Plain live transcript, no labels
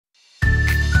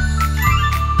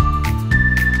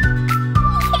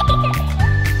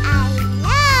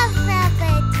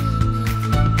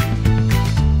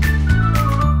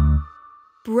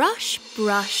Brush,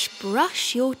 brush,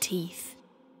 brush your teeth.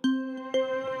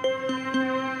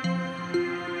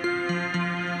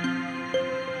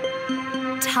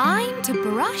 Time to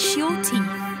brush your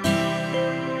teeth.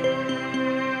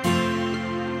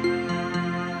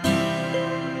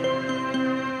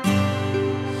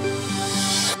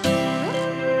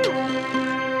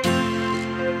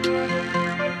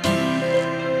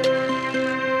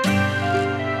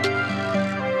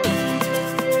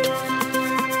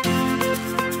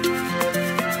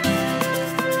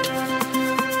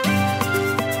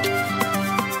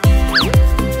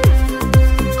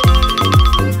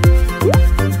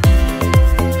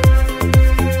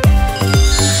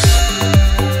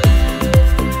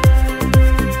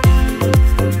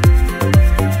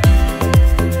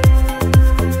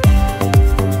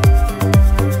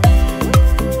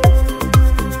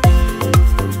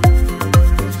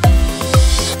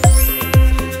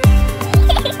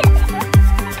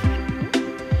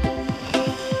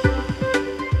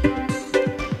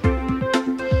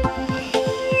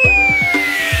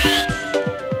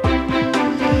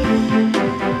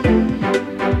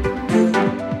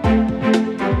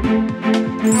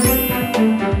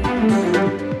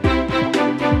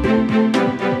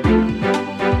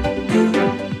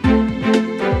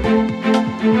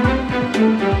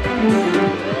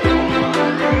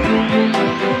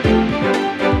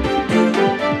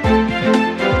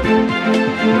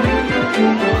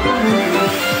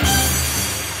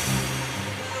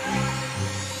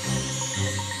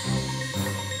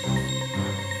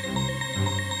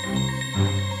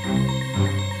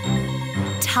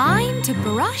 Time to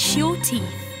brush your teeth.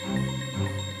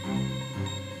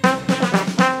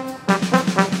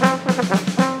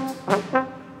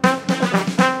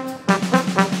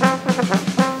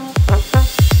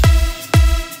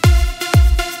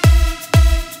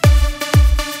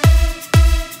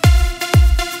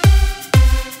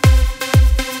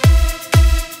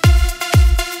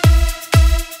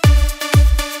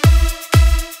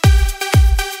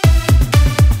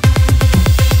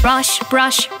 Brush,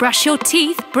 brush, brush your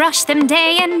teeth, brush them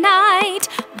day and night.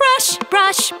 Brush,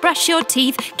 brush, brush your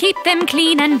teeth, keep them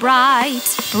clean and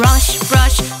bright. Brush,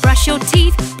 brush, brush your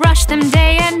teeth, brush them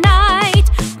day and night.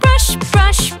 Brush,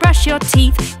 brush, brush your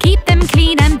teeth, keep them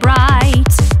clean and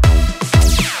bright.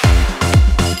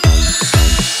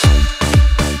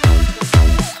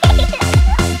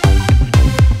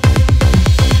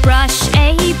 Brush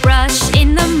a brush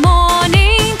in the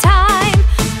morning time.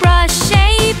 Brush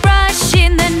a brush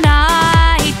in the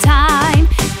night time.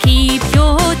 Keep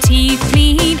your teeth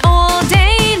clean all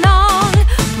day long.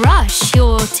 Brush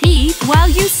your teeth while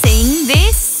you sing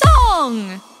this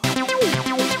song.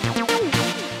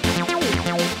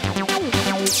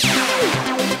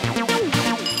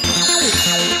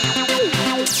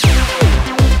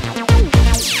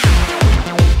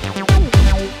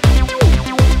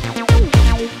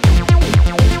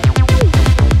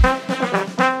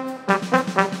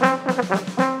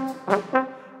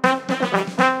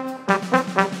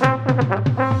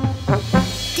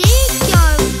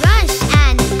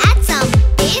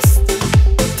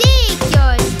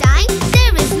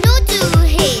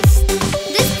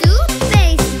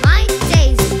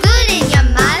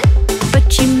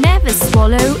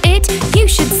 Swallow it, you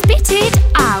should spit it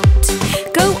out.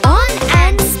 Go on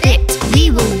and spit,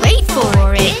 we will wait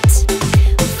for it.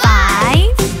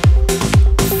 5,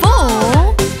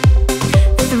 4,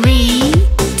 3,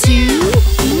 2,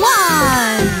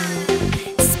 1.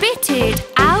 Spit it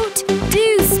out,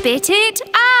 do spit it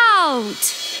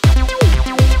out.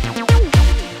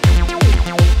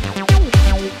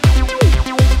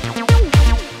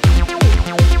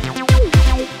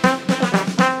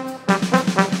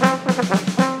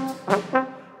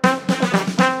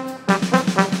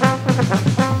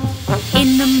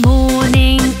 In the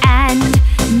morning and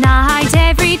night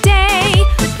every day,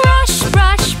 brush,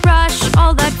 brush, brush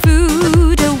all that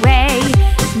food away.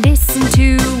 Listen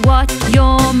to what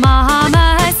your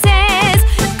mama says.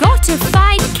 Got to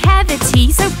fight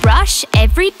cavities, so brush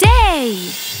every day.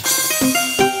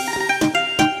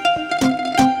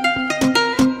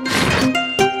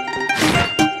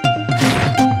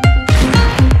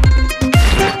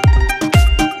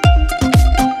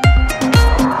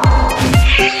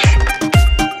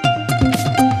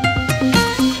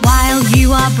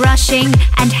 Brushing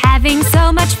and having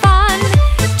so much fun,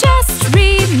 just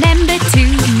remember to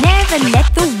never let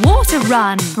the water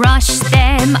run. Brush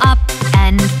them up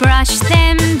and brush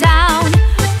them down.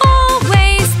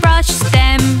 Always brush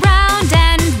them round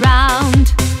and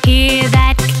round. Hear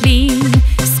that clean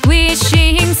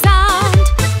squishing sound.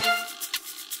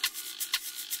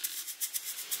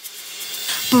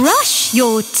 Brush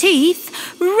your teeth,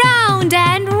 round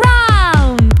and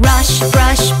round. Brush,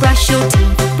 brush, brush your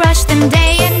teeth, brush them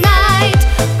day and night.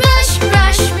 Brush,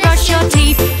 brush, brush your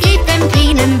teeth, keep them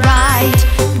clean and bright.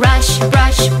 Brush,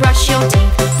 brush, brush your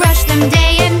teeth, brush them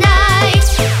day and night.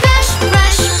 Brush,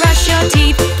 brush, brush your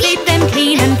teeth, keep them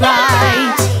clean and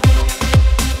bright.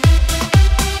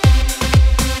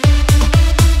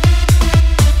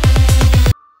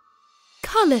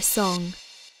 Colour song.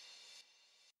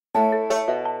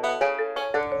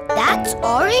 That's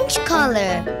orange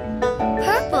color.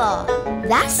 Purple.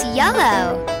 That's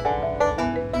yellow.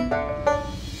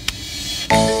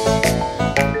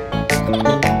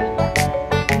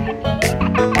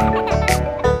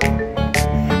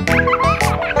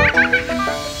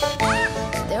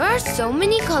 There are so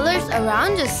many colors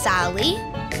around us, Sally.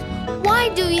 Why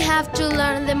do we have to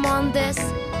learn them on this?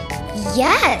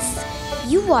 Yes,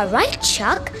 you are right,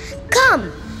 Chuck.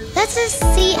 Come, let us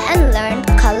see and learn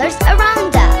colors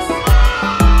around us.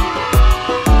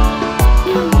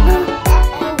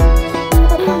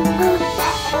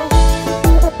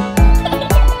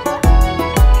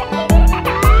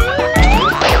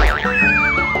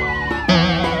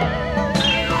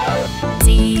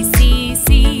 See, see,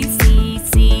 see, see,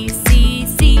 see, see,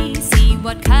 see, see.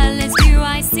 What colors do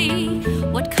I see?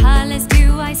 What colors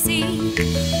do I see?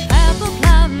 Purple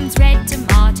plums, red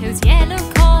tomatoes, yellow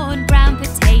corn, brown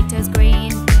potatoes,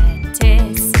 green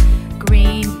lettuce,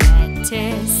 green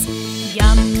lettuce.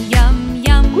 Yum, yum,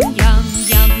 yum, yum,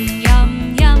 yum,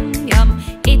 yum, yum, yum.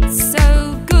 It's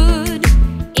so good,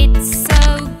 it's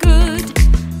so good.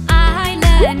 I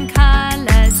learn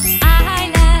colors,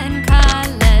 I learn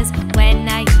colors when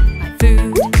I eat my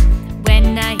food,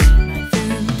 when I eat my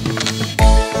food.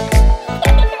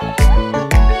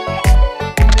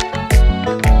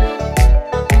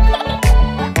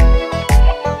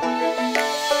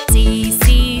 See,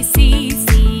 see, see,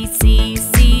 see, see,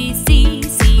 see, see,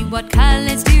 see. What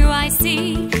colors do I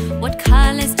see? What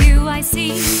colors do I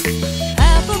see?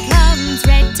 Purple plums,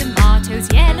 red tomatoes,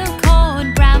 yellow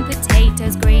corn, brown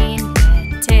potatoes, green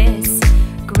lettuce,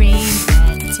 green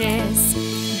lettuce.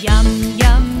 Yum,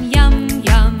 yum, yum,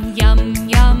 yum, yum,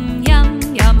 yum, yum,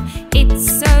 yum. It's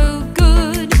so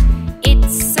good,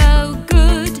 it's so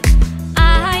good.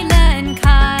 I learn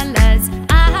colors,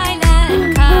 I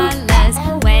learn colors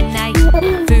when I eat my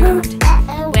food,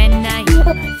 when I eat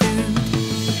my food.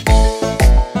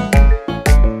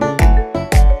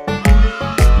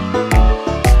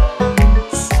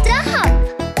 Stop!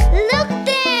 Look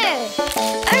there!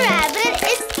 A rabbit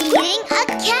is eating a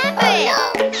carrot.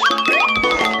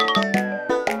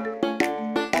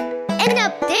 And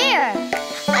up there,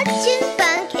 a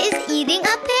chipmunk is eating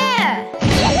a pear.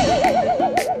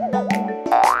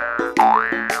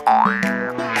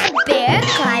 A bear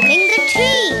climbing the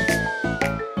tree.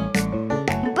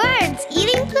 Birds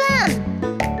eating plum.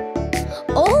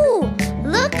 Oh,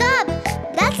 look up!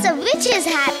 That's a witch's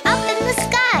hat up in the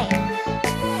sky.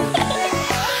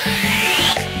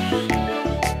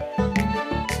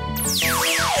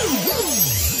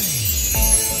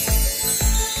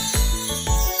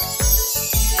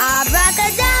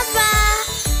 Abracadabra!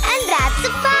 And that's a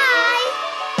pie!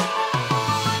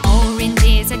 Orange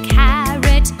is a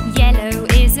carrot, yellow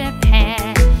is a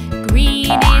pear,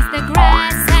 green is the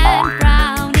grass and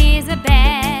brown is a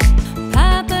bear,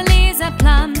 purple is a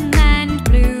plum and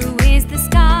blue is the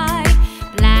sky,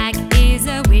 black is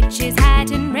a witch's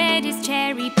hat and red is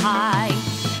cherry pie.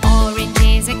 Orange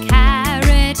is a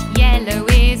carrot, yellow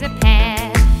is a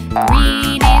pear,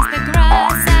 green is the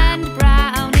grass and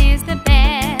brown is the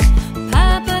bear,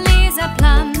 purple is a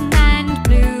plum and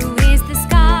blue is the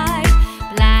sky,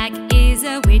 black is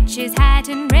a witch's hat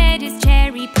and red is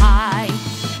cherry pie.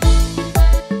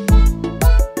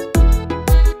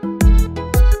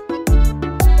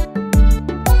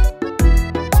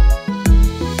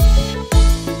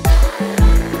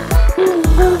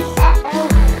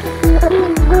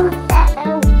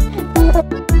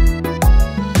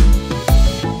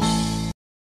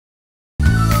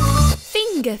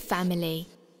 Finger family.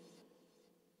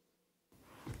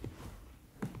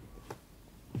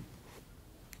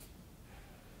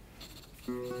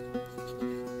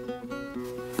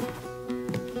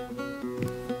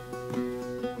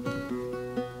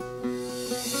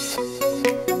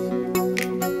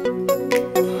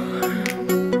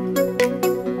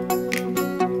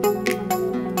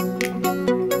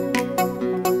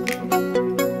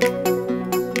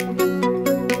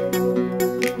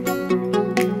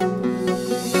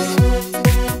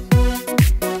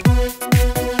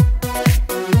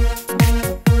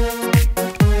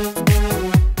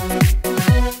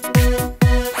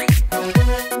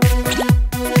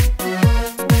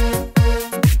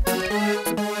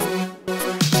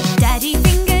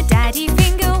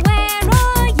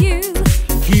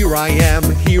 I am,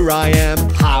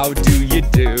 how do you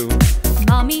do?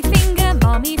 Mommy finger,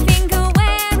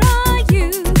 where are you?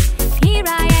 Here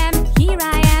I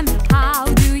am, how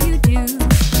do you do?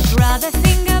 Brother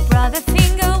finger,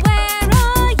 where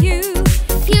are you?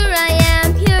 Here I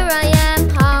am,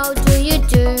 how do you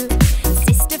do?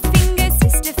 Sister finger,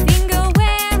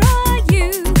 where are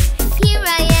you? Here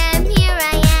I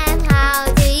am, how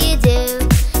do you do?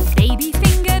 Baby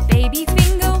finger,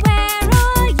 where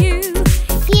are you?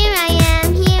 Here I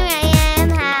am,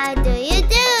 how do you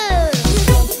do?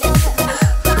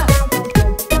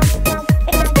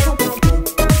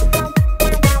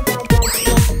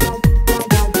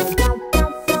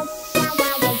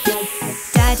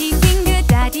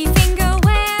 Daddy finger,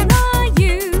 where are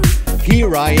you?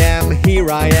 Here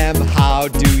I am, how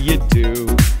do you do?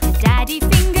 Daddy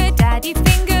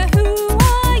finger, who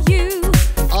are you?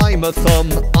 I'm a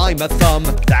thumb,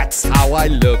 that's how I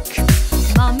look.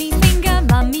 Mommy finger,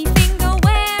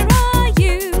 where are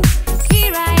you?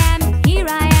 Here I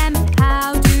am,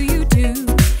 how do you do?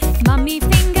 Mummy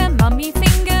finger,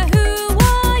 who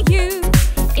are you?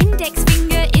 Index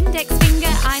finger,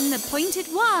 I'm the pointed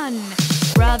one.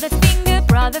 Brother finger,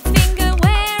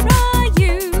 where are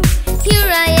you? Here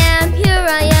I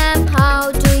am,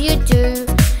 how do you do?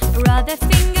 Brother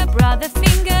finger,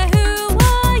 who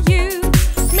are you?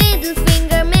 Middle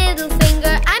finger,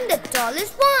 I'm the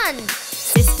tallest one.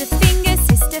 Sister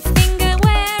finger,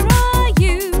 where are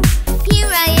you?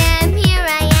 Here I am,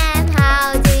 how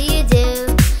do you do?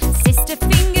 Sister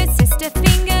finger,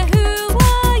 who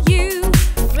are you?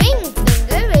 Ring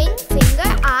finger,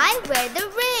 I wear the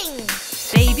ring.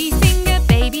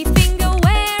 Baby finger,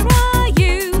 where are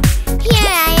you?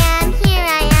 Here I am,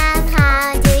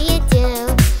 how do you do?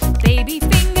 Baby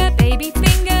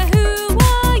finger, who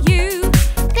are you?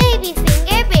 Baby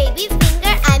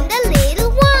finger, I'm the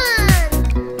little one.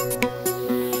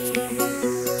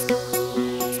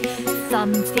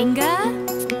 Thumb finger,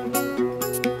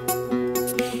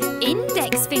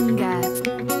 index finger,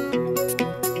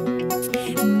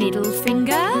 middle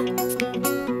finger,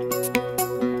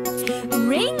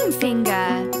 ring finger,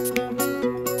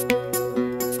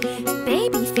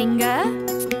 baby finger,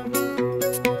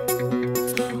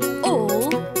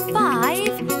 all 5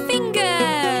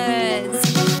 fingers.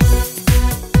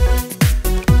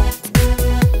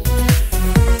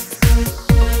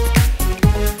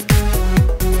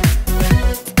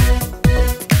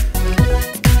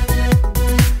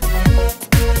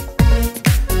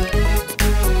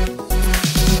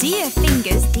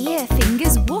 Dear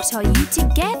fingers, what are you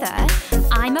together?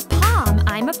 I'm a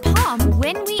palm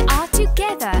when we are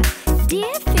together.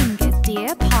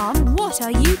 Dear palm, what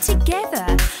are you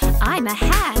together? I'm a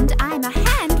hand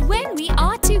when we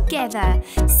are together.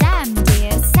 Sam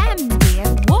dear,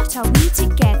 what are we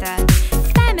together?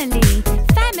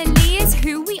 Family is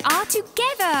who we are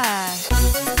together.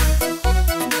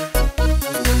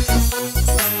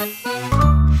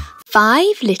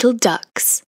 5 little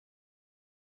ducks.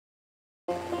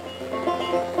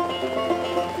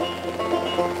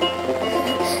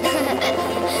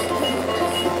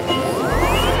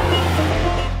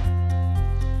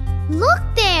 Look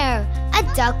there, a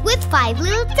duck with 5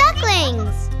 little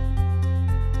ducklings.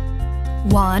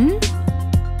 1,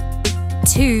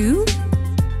 2,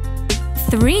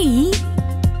 3,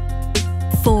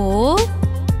 4,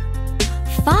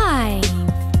 5.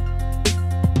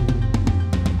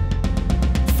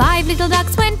 5 little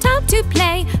ducks went out to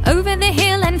play over the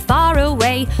hill and far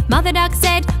away. Mother duck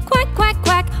said, quack, quack,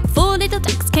 quack. 4 little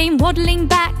ducks came waddling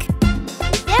back.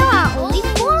 There are only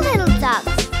 4 little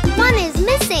ducks. One is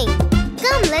missing.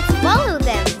 Come, let's follow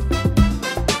them.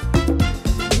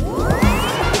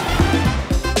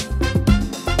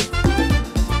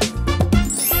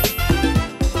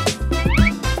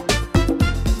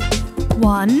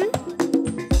 One,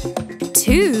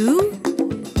 2,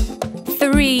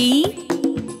 3,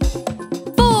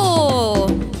 4.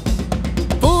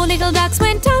 4 little ducks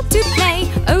went out to play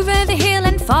over the hill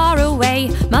and far away.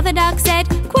 Mother duck said,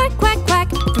 quack, quack, quack.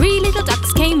 3 little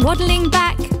ducks came waddling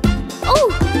back.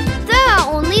 Oh, there are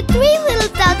only 3 little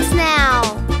ducks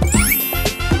now.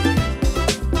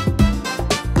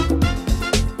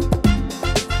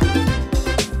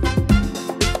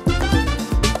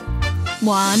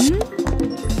 One,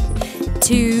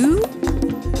 2,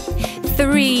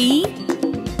 3.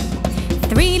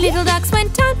 3 little ducks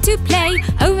went out to play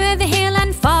over the hill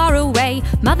and far away.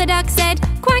 Mother duck said,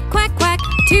 quack, quack, quack.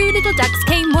 2 little ducks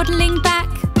came waddling back.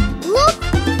 Look,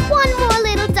 one more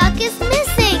little duck is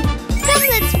missing. Come,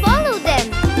 let's follow them.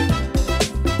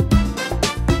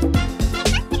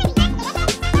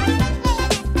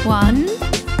 One,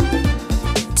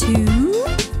 2,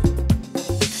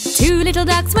 little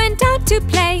ducks went out to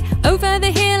play, over the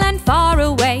hill and far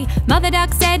away. Mother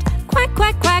duck said, quack,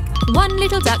 quack, quack. One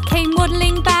little duck came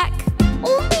waddling back.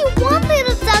 Only one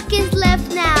little duck is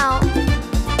left now.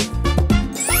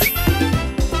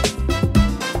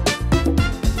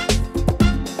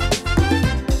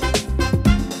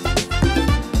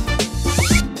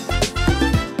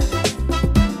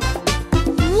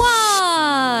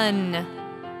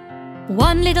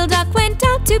 One little duck went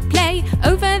out to play,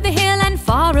 over the hill and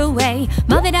far away.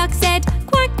 Mother duck said,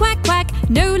 quack, quack, quack.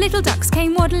 No little ducks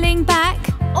came waddling back.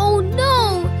 Oh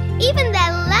no! Even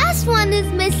that last one is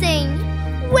missing.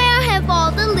 Where have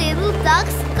all the little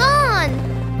ducks gone?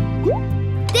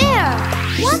 There!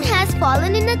 One has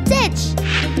fallen in a ditch.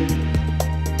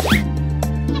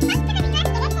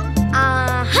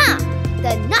 Aha!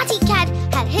 The naughty cat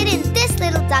had hidden this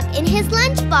little duck in his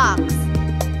lunchbox.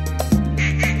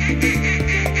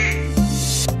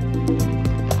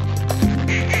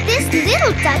 This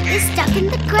little duck is stuck in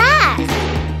the grass.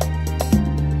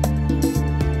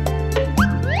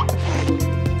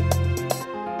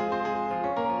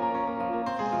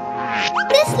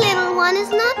 This little one is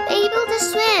not able to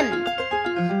swim.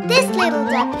 This little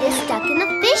duck is stuck in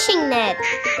a fishing net.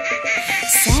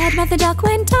 Sad Mother Duck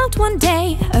went out one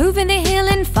day, over the hill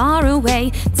and far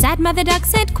away. Sad Mother Duck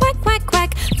said, quack, quack,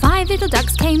 quack. 5 little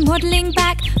ducks came waddling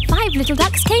back. 5 little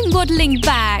ducks came waddling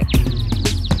back.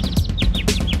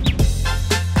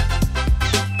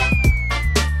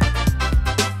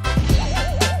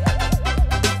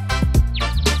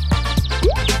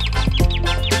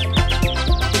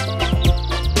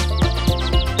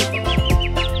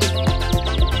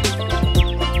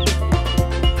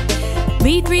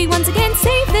 We 3 once again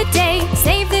saved the day,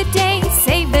 save the day,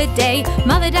 save the day.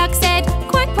 Mother Duck said,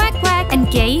 quack, quack, quack, and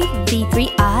gave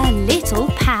V3 a little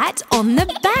pat on the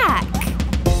back.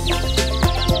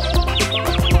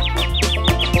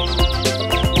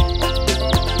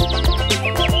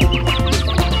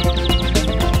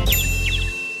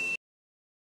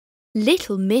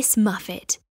 Little Miss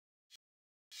Muffet.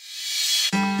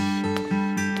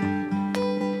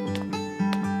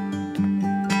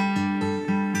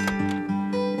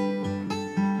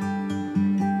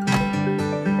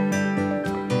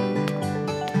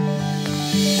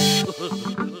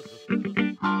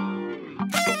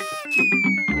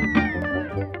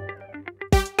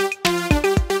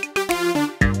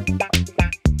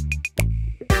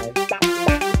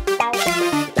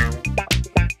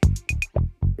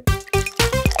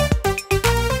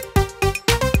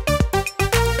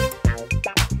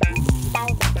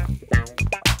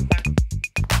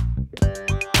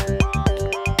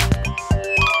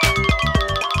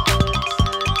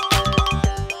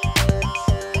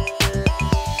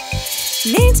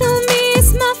 Little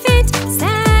Miss Muffet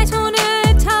sat on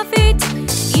a tuffet,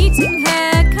 eating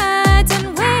her curds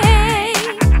and whey.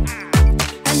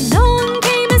 Along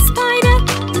came a spider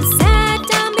who sat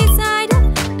down beside her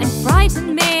and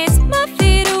frightened Miss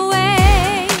Muffet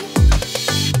away.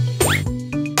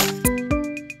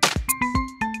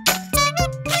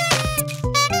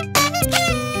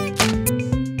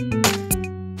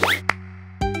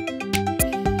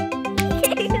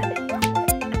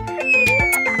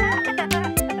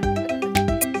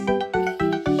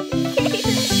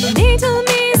 Little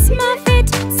Miss Muffet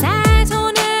sat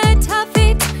on a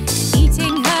tuffet,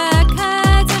 eating her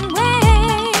curds and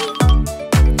whey.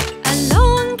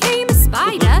 Along came a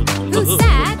spider who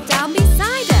sat down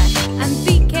beside her and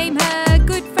became her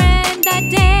good friend that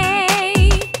day.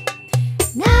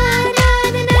 Na na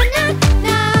na na na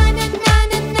na na na na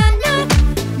na na na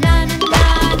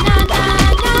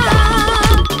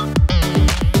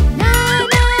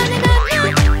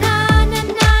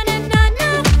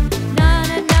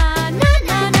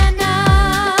na na na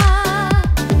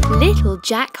Little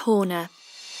Jack Horner.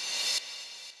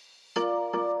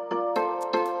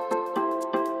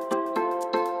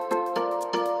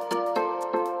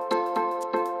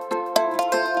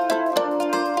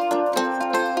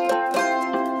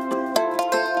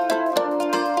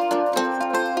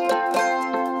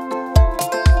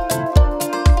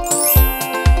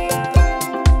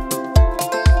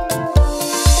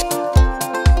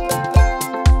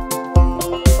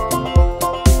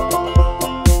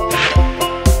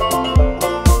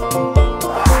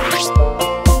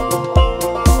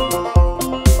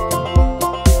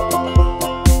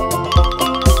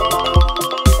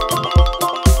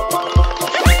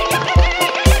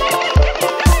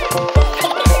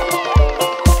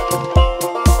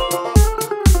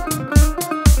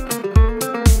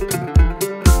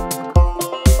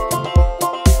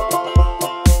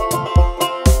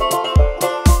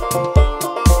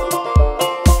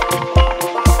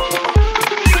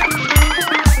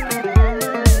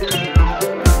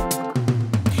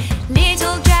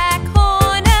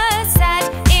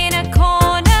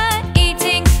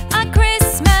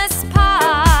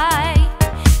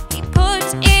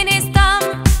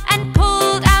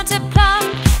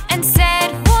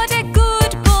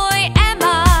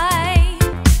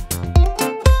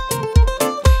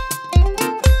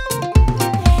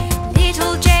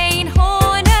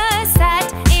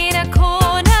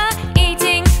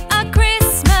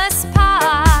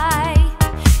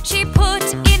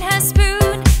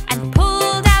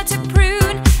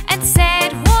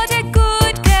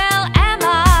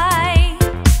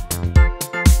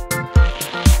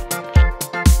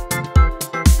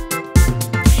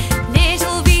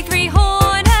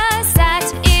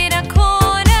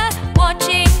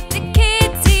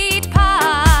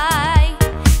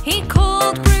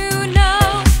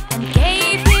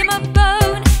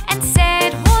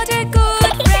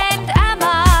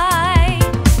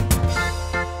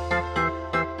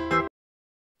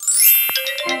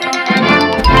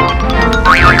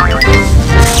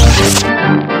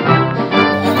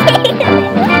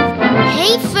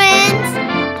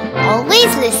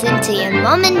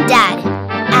 mom and dad.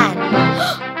 And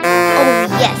oh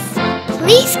yes,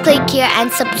 please click here and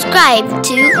subscribe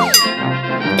to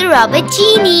the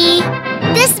RoboGenie,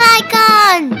 this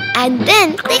icon, and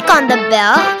then click on the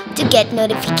bell to get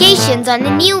notifications on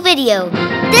a new video,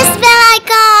 this bell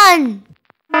icon.